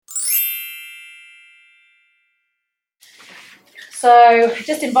So I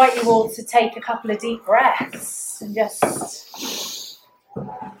just invite you all to take a couple of deep breaths and just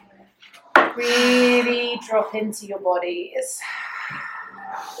really drop into your bodies.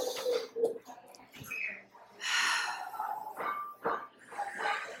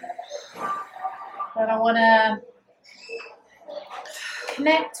 And I want to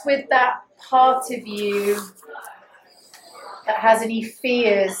connect with that part of you that has any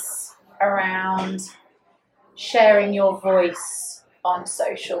fears around sharing your voice on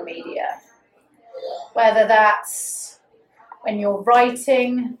social media. Whether that's when you're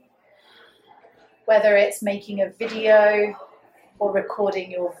writing, whether it's making a video or recording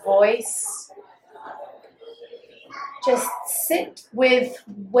your voice. Just sit with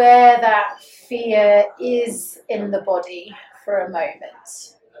where that fear is in the body for a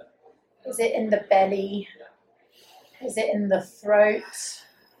moment. Is it in the belly? Is it in the throat?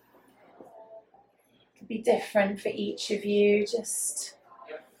 It could be different for each of you. Just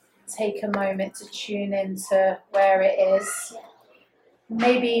take a moment to tune into where it is.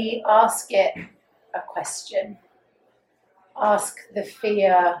 Maybe ask it a question. Ask the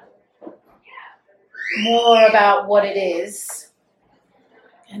fear more about what it is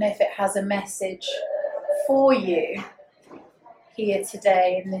and if it has a message for you here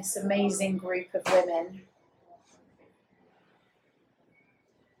today in this amazing group of women.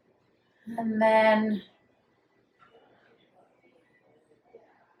 And then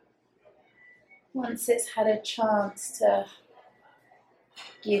once it's had a chance to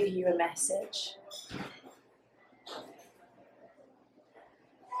give you a message,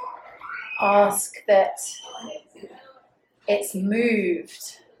 ask that it's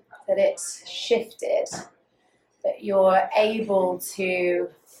moved, that it's shifted, that you're able to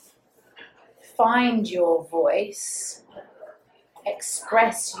find your voice,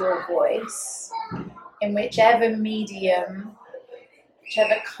 express your voice in whichever medium,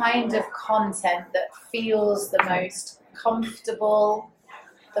 whichever kind of content that feels the most comfortable,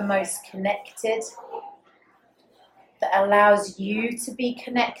 the most connected, that allows you to be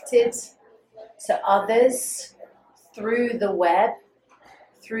connected to others through the web,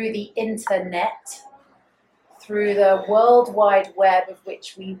 through the internet, through the World Wide Web of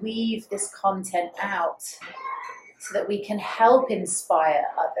which we weave this content out so that we can help inspire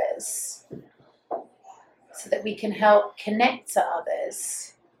others, so that we can help connect to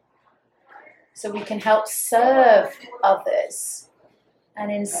others, so we can help serve others,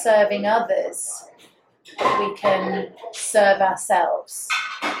 and in serving others, we can serve ourselves.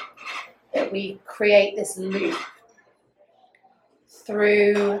 That we create this loop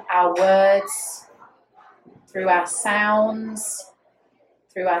through our words, through our sounds,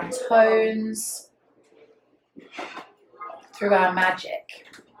 through our tones, through our magic,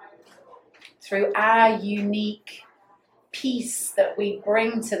 through our unique piece that we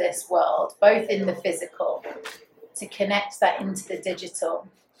bring to this world, both in the physical, to connect that into the digital,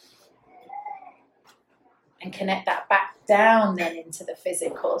 and connect that back down then into the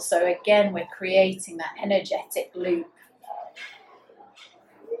physical. So again, we're creating that energetic loop.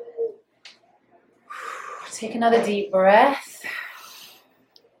 Take another deep breath.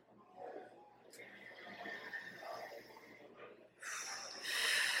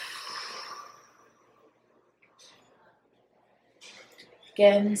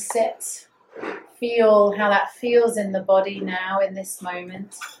 Again, sit. Feel how that feels in the body now in this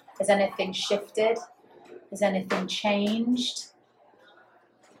moment. Has anything shifted? Has anything changed?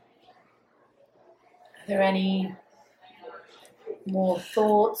 Are there any more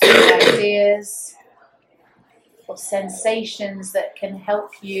thoughts or ideas or sensations that can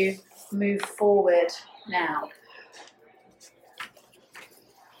help you move forward now?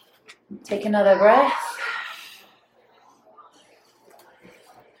 Take another breath.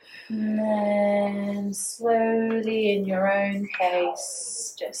 And then slowly in your own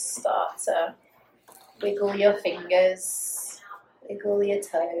pace, just start to wiggle your fingers, wiggle your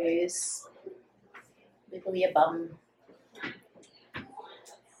toes, wiggle your bum,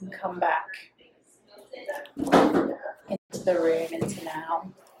 and come back into the room, into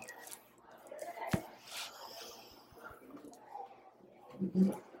now.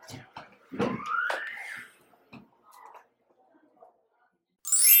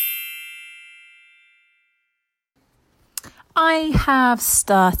 I have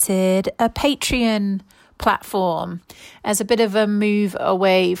started a Patreon platform as a bit of a move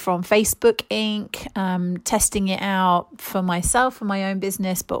away from Facebook Inc., testing it out for myself and my own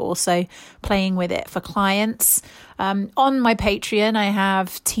business, but also playing with it for clients. On my Patreon, I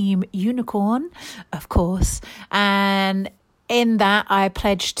have Team Unicorn, of course, and in that, I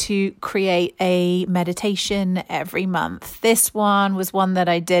pledged to create a meditation every month. This one was one that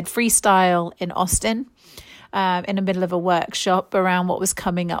I did freestyle in Austin, in the middle of a workshop around what was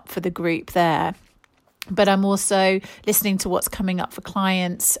coming up for the group there. But I'm also listening to what's coming up for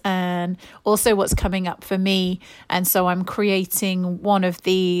clients and also what's coming up for me. And so I'm creating one of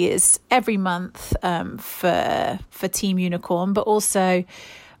these every month for Team Unicorn, but also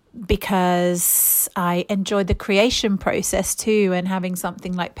because I enjoy the creation process too, and having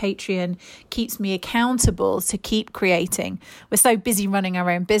something like Patreon keeps me accountable to keep creating. We're so busy running our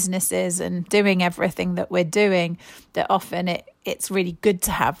own businesses and doing everything that we're doing that often it's really good to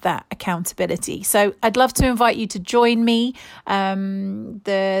have that accountability. So I'd love to invite you to join me.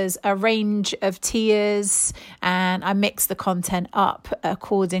 There's a range of tiers and I mix the content up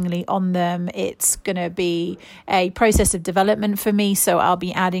accordingly on them. It's going to be a process of development for me, so I'll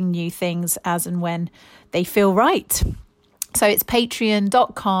be adding new things as and when they feel right. So it's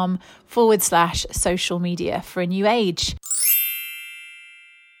patreon.com/social media for a new age.